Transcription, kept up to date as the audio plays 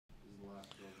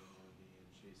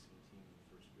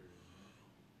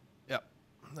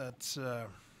that's.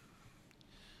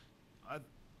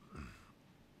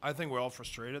 I I think we're all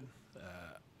frustrated.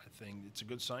 I think it's a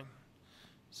good sign.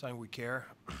 Sign we care.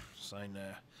 Sign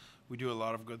we do a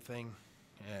lot of good thing.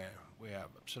 We have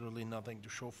absolutely nothing to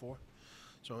show for.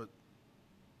 So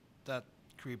that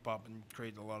creep up and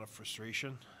create a lot of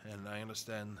frustration. And I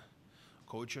understand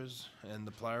coaches and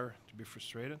the player to be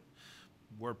frustrated.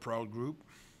 We're a proud group.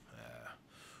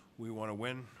 We want to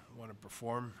win, want to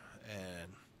perform,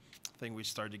 and I think we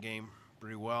start the game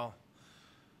pretty well.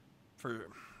 For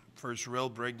first real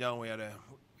breakdown, we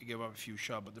gave up a few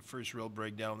shots, but the first real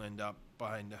breakdown ended up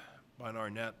behind our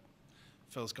net.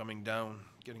 Phil's coming down,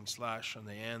 getting slashed on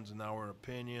the ends, in our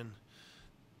opinion.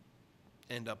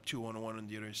 End up 2-1 on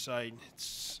the other side.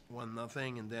 It's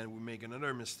 1-0, and then we make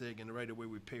another mistake, and right away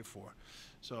we pay for.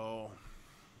 So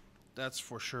that's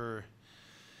for sure.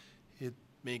 It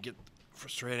make it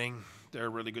frustrating. They're a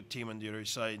really good team on the other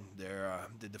side.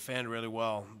 They defend really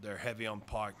well. They're heavy on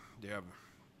puck. They have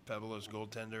fabulous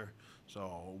goaltender.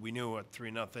 So we knew at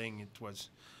 3-0 it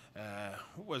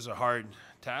was a hard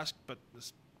task, but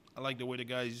I like the way the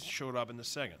guys showed up in the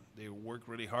second. They worked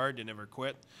really hard. They never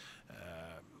quit.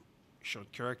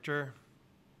 Showed character.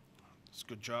 It's a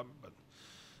good job, but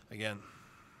again,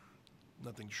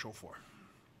 nothing to show for.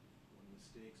 When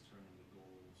mistakes turn into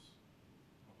goals,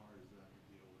 how hard is that to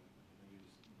deal with? I think you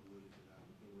just alluded to that,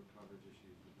 but there were coverage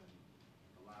issues within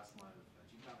the last line of defense.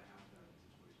 You got to have that in a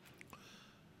situation.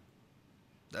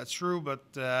 That's true, but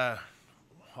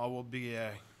I will be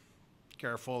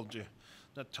careful to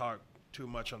not talk too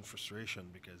much on frustration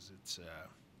because it's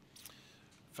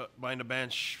behind the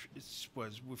bench.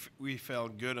 We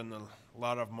felt good in a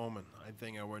lot of moment. I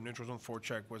think our neutral zone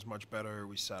forecheck was much better.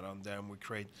 We sat on them. We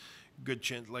create good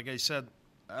chance. Like I said,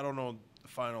 I don't know the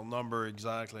final number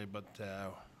exactly, but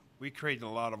we created a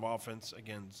lot of offense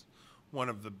against one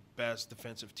of the best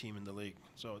defensive team in the league.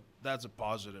 So that's a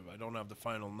positive. I don't have the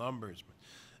final numbers,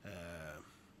 but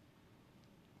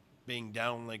being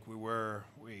down like we were,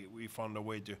 we found a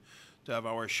way to have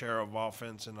our share of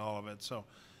offense and all of it. So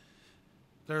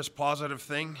there's a positive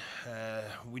thing.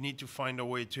 We need to find a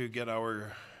way to get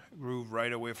our groove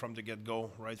right away from the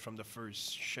get-go, right from the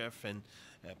first shift, and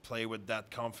play with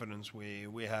that confidence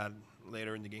we had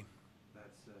later in the game.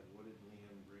 That said, what did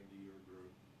Liam bring to your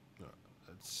group?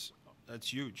 That's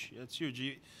huge. That's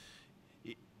huge.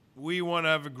 We want to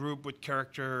have a group with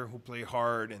character who play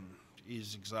hard, and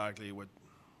it's exactly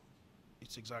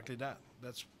that.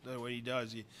 That's what he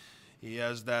does. He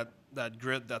has that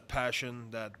grit, that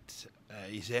passion, that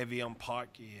he's heavy on puck.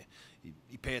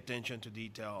 He pay attention to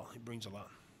detail. He brings a lot.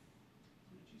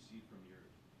 What did you see from your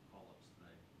call-ups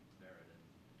tonight, Barrett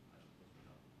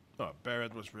and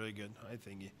Barrett was really good. I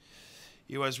think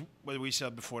he was what we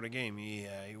said before the game. He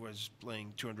was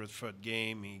playing 200-foot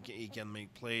game. He can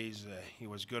make plays. He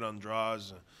was good on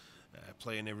draws.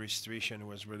 Playing every situation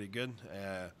was really good.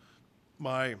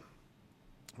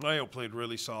 Mayo played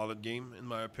really solid game, in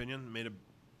my opinion. Made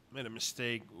a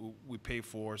mistake we pay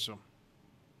for, so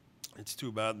it's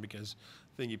too bad because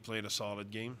I think he played a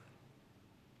solid game.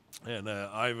 And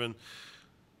Ivan,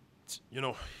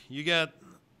 you got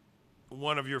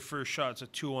one of your first shots, a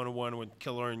 2-on-1 with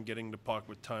Killorn getting the puck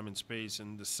with time and space,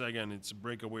 and the second it's a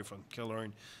breakaway from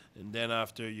Killorn, and then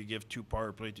after you give 2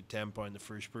 power play to Tampa in the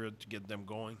first period to get them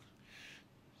going.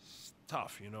 It's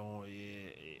tough,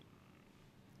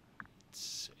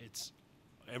 It's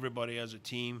everybody has a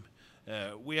team.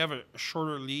 We have a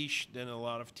shorter leash than a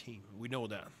lot of teams. We know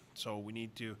that. So we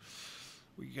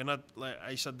cannot, like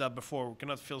I said that before, we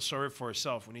cannot feel sorry for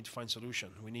ourselves. We need to find solution.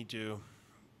 We need to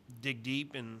dig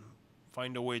deep and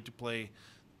find a way to play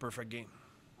the perfect game.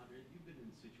 Andre, you've been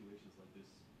in situations like this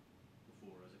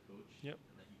before as a coach. Yep.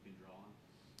 That you can draw on.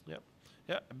 Yep.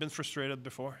 Yeah, I've been frustrated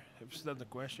before. Is that the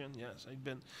question? Yes, I've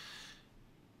been.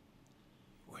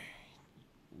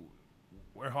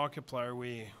 We're a hockey player.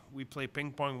 We play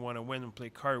ping pong, want to win. We play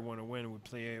card, want to win. We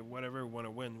play whatever, want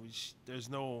to win. There's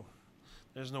no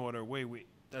other way.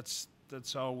 That's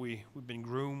how we've been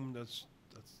groomed. That's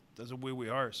the way we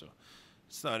are. So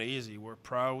it's not easy. We're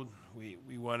proud. We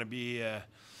want to be.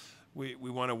 We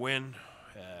want to win.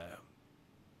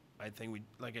 I think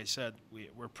like I said,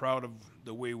 we're proud of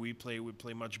the way we play. We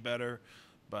play much better,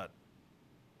 but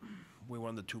we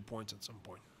won the 2 points at some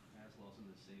point. Lawson,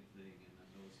 the same thing, and I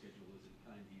know the schedule isn't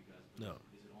kind to you guys, but No.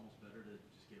 Is it almost better to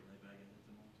just get right back at it at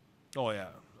the moment? Oh yeah,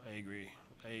 I agree.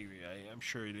 I'm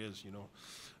sure it is.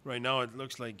 Right now it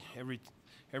looks like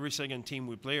every second team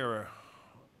we play are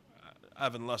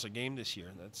haven't lost a game this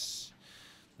year.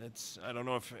 I don't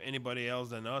know if anybody else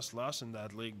than us lost in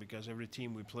that league, because every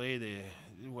team we played, it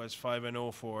was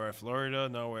 5-0 for Florida.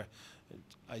 Now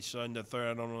I saw in the third,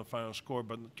 I don't know the final score,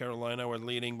 but Carolina were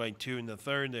leading by 2 in the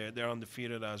third. They're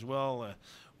undefeated as well.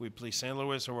 We play St.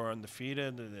 Louis, who are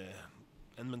undefeated.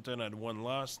 Edmonton had 1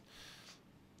 loss.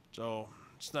 So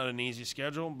it's not an easy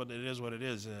schedule, but it is what it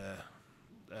is.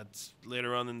 That's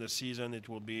later on in the season, it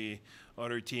will be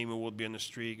other team who will be on a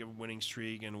winning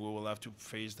streak, and we will have to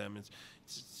face them.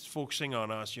 It's focusing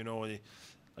on us, you know.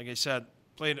 Like I said,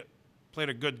 played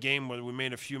a good game, but we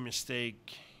made a few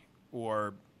mistakes,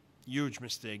 or huge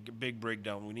mistake, a big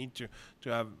breakdown. We need to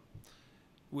have.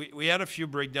 We had a few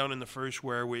breakdown in the first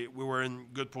where we were in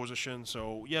good position.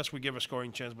 So yes, we give a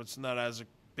scoring chance, but it's not as a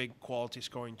big quality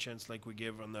scoring chance like we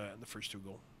give on the first 2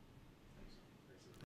 goals.